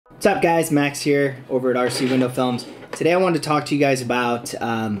What's up guys, Max here over at RC Window Films. Today I wanted to talk to you guys about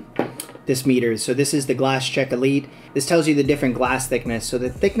this meter. So this is the Glass-Chek Elite. This tells you the different glass thickness. So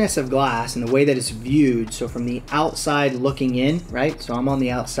the thickness of glass and the way that it's viewed, so from the outside looking in, right? So I'm on the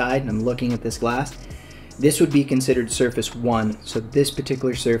outside and I'm looking at this glass. This would be considered surface 1. So this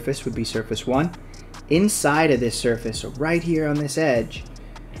particular surface would be surface 1. Inside of this surface, so right here on this edge,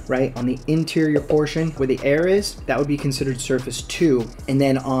 right on the interior portion where the air is, that would be considered surface 2. And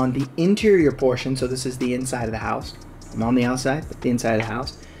then on the interior portion, so this is the inside of the house, I'm on the outside, but the inside of the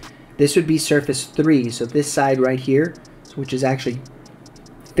house, this would be surface 3. So this side right here, which is actually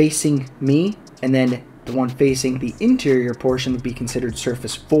facing me, and then the one facing the interior portion would be considered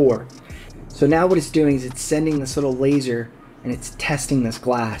surface 4. So now what it's doing is it's sending this little laser and it's testing this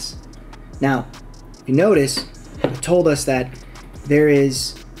glass. Now, if you notice, it told us that there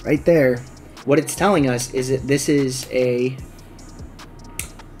is right there, what it's telling us is that this is a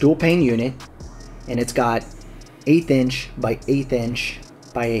dual pane unit and it's got 1/8 inch by 1/8 inch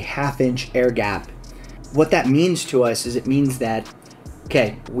by a 1/2 inch air gap. What that means to us is it means that,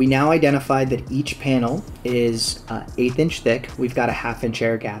 okay, we now identified that each panel is 1/8 inch thick. We've got a 1/2 inch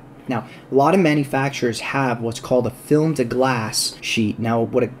air gap. Now, a lot of manufacturers have what's called a film to glass sheet. Now,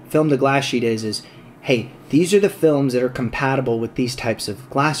 what a film to glass sheet is hey, these are the films that are compatible with these types of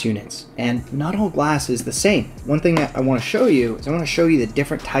glass units. And not all glass is the same. One thing that I want to show you is I want to show you the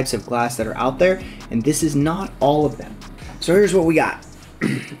different types of glass that are out there, and this is not all of them. So here's what we got.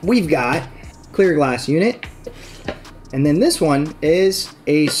 We've got clear glass unit, and then this one is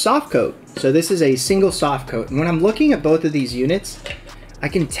a soft coat. So this is a single soft coat. And when I'm looking at both of these units, I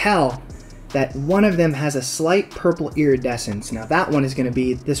can tell that one of them has a slight purple iridescence. Now that one is going to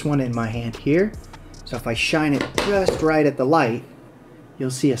be this one in my hand here. So if I shine it just right at the light,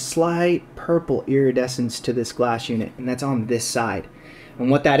 you'll see a slight purple iridescence to this glass unit, and that's on this side. And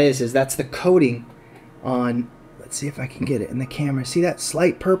what that is that's the coating on, let's see if I can get it in the camera. See that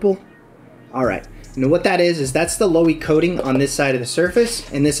slight purple? All right. And what that is that's the low E coating on this side of the surface,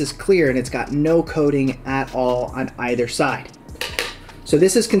 and this is clear and it's got no coating at all on either side. So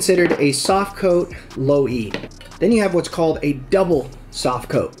this is considered a soft coat low E. Then you have what's called a double soft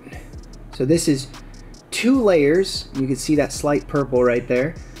coat. So this is 2 layers. You can see that slight purple right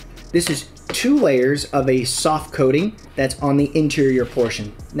there. This is 2 layers of a soft coating that's on the interior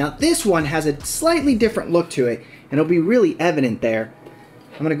portion. Now this one has a slightly different look to it, and it'll be really evident there.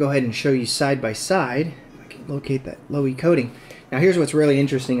 I'm gonna go ahead and show you side by side, if I can locate that low E coating. Now here's what's really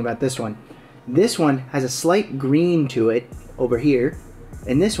interesting about this one. This one has a slight green to it over here,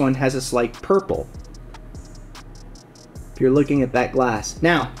 and this one has a slight purple. If you're looking at that glass.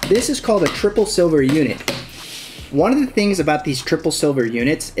 Now, this is called a triple silver unit. One of the things about these triple silver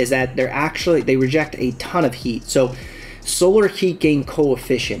units is that they reject a ton of heat. So, solar heat gain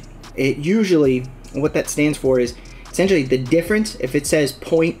coefficient. It usually, what that stands for is essentially the difference. If it says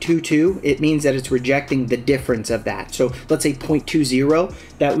 0.22, it means that it's rejecting the difference of that. So, let's say 0.20,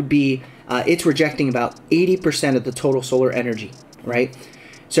 that would be, it's rejecting about 80% of the total solar energy, right?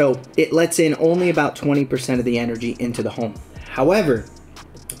 So it lets in only about 20% of the energy into the home. However,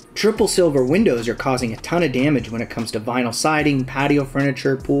 triple silver windows are causing a ton of damage when it comes to vinyl siding, patio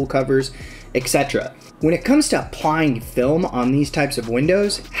furniture, pool covers, etc. When it comes to applying film on these types of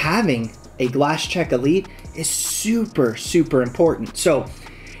windows, having a Glass-Chek Elite is super, super important. So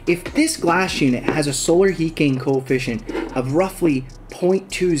if this glass unit has a solar heat gain coefficient of roughly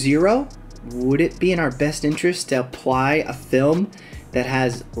 0.20, would it be in our best interest to apply a film that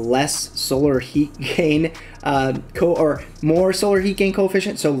has less solar heat gain or more solar heat gain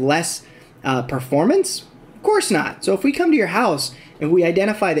coefficient, so less performance? Of course not. So if we come to your house and we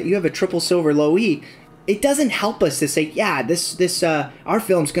identify that you have a triple silver low E, it doesn't help us to say, yeah, our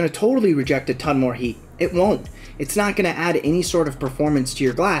film's going to totally reject a ton more heat. It won't. It's not going to add any sort of performance to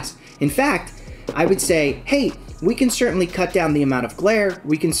your glass. In fact, I would say, hey, we can certainly cut down the amount of glare,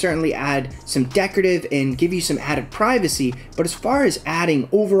 we can certainly add some decorative and give you some added privacy, but as far as adding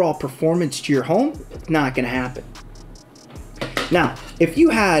overall performance to your home, not gonna happen. Now, if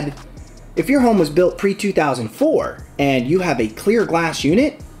your home was built pre-2004 and you have a clear glass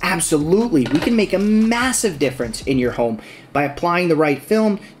unit, absolutely, we can make a massive difference in your home by applying the right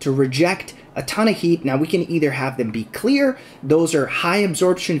film to reject a ton of heat. Now we can either have them be clear, those are high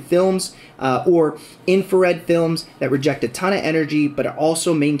absorption films, or infrared films that reject a ton of energy but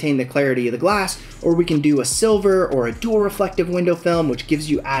also maintain the clarity of the glass, or we can do a silver or a dual reflective window film which gives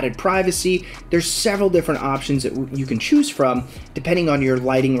you added privacy. There's several different options that you can choose from depending on your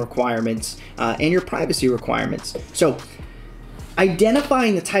lighting requirements and your privacy requirements. So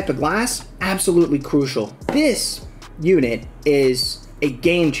identifying the type of glass, absolutely crucial. This unit is a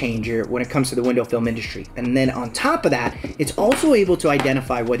game changer when it comes to the window film industry. And then on top of that, it's also able to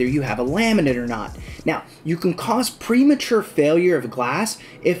identify whether you have a laminate or not. Now, you can cause premature failure of glass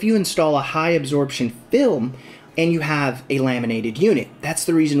if you install a high absorption film and you have a laminated unit. That's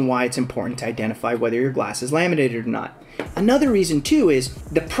the reason why it's important to identify whether your glass is laminated or not. Another reason too is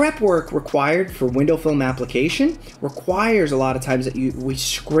the prep work required for window film application requires a lot of times that we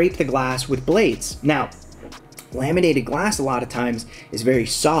scrape the glass with blades. Now, laminated glass a lot of times is very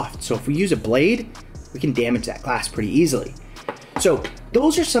soft, so if we use a blade, we can damage that glass pretty easily. So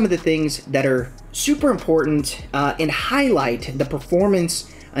those are some of the things that are super important and highlight the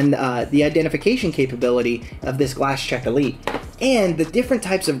performance and the identification capability of this Glass-Chek Elite, and the different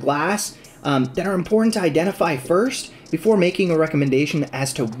types of glass that are important to identify first before making a recommendation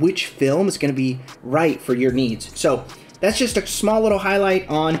as to which film is going to be right for your needs. So that's just a small little highlight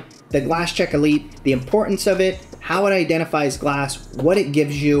on the Glass-Chek Elite, the importance of it, how it identifies glass, what it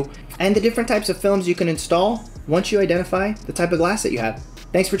gives you, and the different types of films you can install once you identify the type of glass that you have.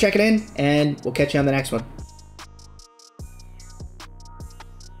 Thanks for checking in, and we'll catch you on the next one.